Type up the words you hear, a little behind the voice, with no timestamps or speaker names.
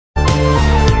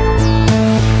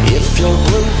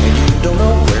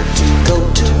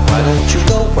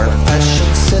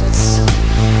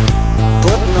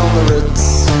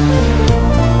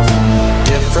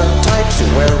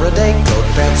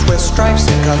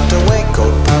cutaway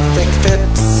coat, perfect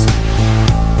fits.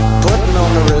 Puttin'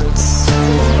 on the Ritz.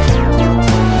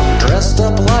 Dressed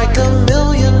up like $1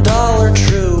 million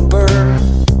trooper,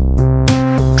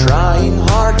 trying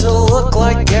hard to look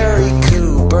like Gary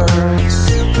Cooper.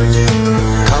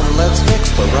 Come, let's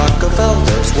mix the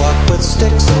Rockefellers, walk with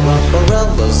sticks or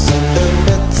umbrellas and their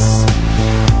mitts.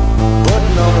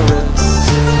 Puttin' on the Ritz.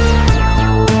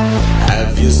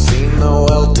 Have you seen the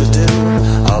well-to-do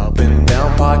up and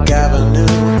down Park Avenue,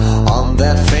 on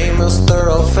that famous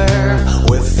thoroughfare,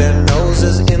 with their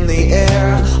noses in the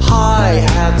air, high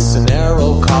hats and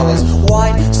arrow collars,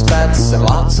 white spats and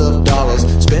lots of dollars,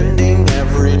 spending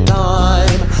every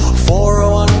dime for a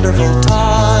wonderful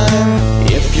time?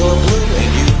 If you're blue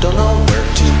and you don't know where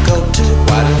to go to,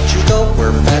 why don't you go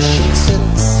where fashion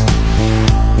sits?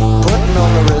 Puttin'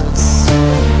 on the Ritz.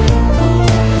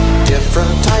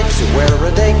 Different types who wear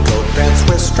a day coat, pants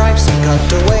with stripes and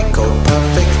cutaway coat,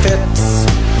 perfect fits.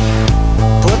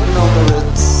 Puttin' on the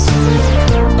Ritz.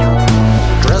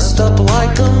 Dressed up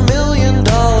like $1 million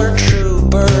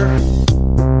trooper,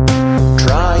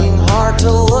 trying hard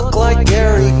to look like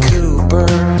Gary Cooper.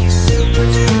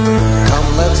 Come,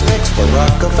 let's mix the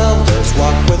Rockefellers,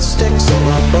 walk with sticks or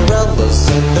umbrellas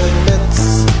and their